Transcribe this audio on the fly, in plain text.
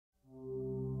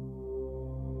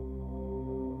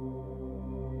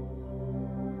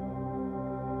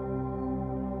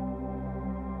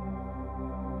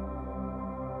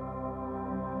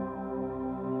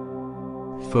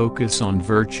focus on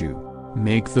virtue.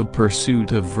 Make the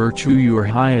pursuit of virtue your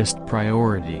highest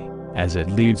priority, as it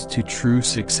leads to true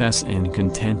success and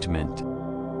contentment.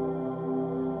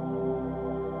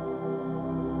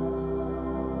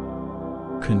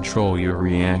 Control your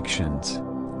reactions.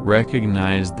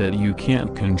 Recognize that you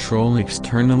can't control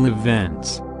external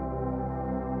events,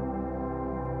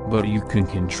 but you can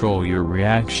control your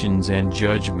reactions and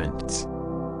judgments.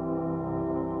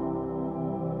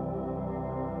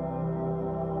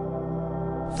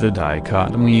 The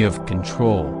dichotomy of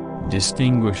control.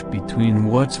 Distinguish between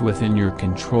what's within your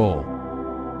control,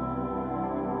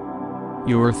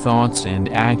 your thoughts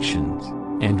and actions,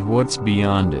 and what's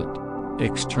beyond it,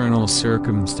 external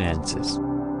circumstances.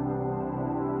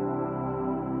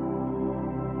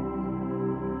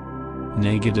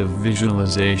 Negative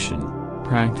visualization.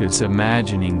 Practice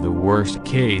imagining the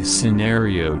worst-case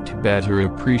scenario to better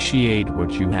appreciate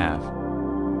what you have.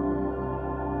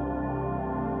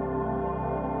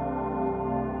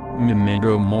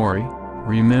 Memento mori.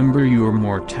 Remember your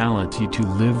mortality to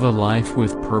live a life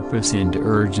with purpose and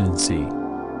urgency.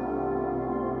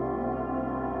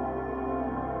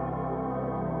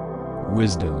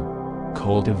 Wisdom.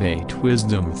 Cultivate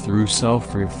wisdom through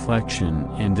self-reflection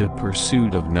and the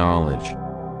pursuit of knowledge.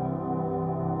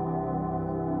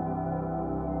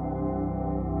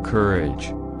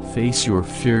 Courage. Face your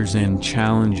fears and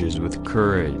challenges with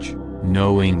courage,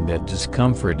 knowing that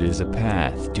discomfort is a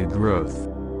path to growth.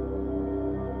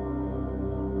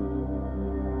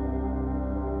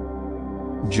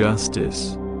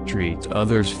 Justice. Treat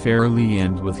others fairly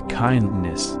and with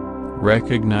kindness,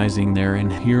 recognizing their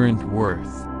inherent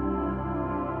worth.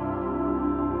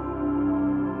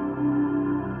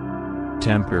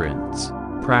 Temperance.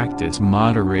 Practice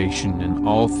moderation in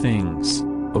all things,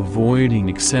 avoiding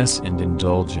excess and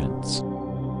indulgence.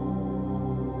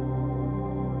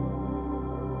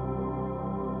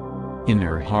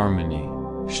 Inner harmony.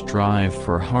 Strive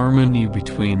for harmony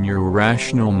between your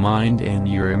rational mind and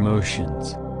your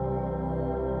emotions.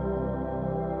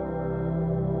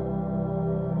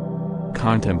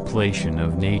 Contemplation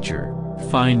of nature.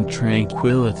 Find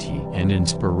tranquility and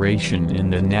inspiration in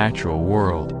the natural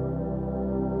world.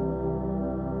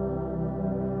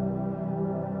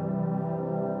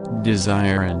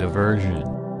 Desire and aversion.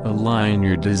 Align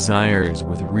your desires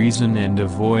with reason and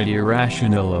avoid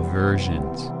irrational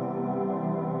aversions.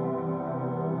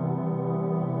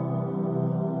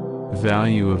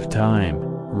 Value of time.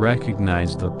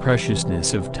 Recognize the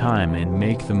preciousness of time and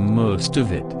make the most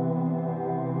of it.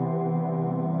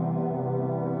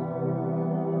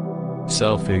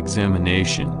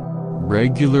 Self-examination.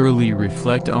 Regularly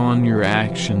reflect on your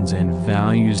actions and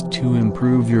values to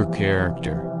improve your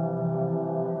character.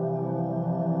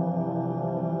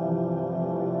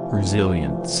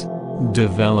 Resilience.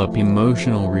 Develop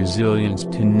emotional resilience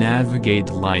to navigate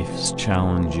life's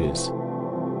challenges.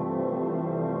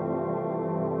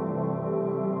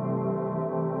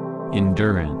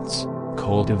 Endurance.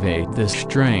 Cultivate the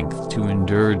strength to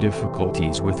endure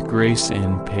difficulties with grace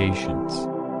and patience.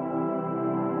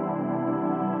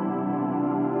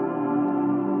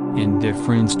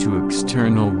 Indifference to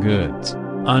external goods.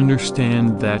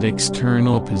 Understand that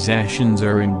external possessions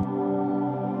are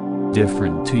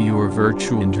indifferent to your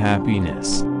virtue and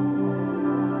happiness.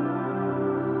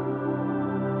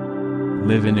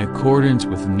 Live in accordance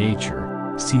with nature.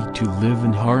 Seek to live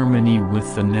in harmony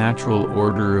with the natural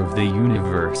order of the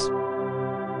universe.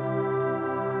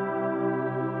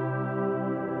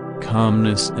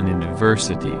 Calmness in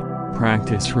adversity.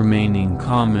 Practice remaining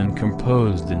calm and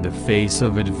composed in the face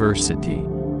of adversity.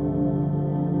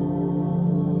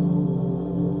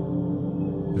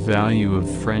 Value of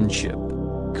friendship.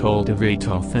 Cultivate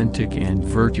authentic and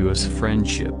virtuous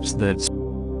friendships that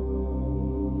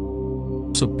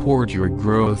support your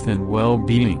growth and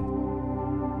well-being.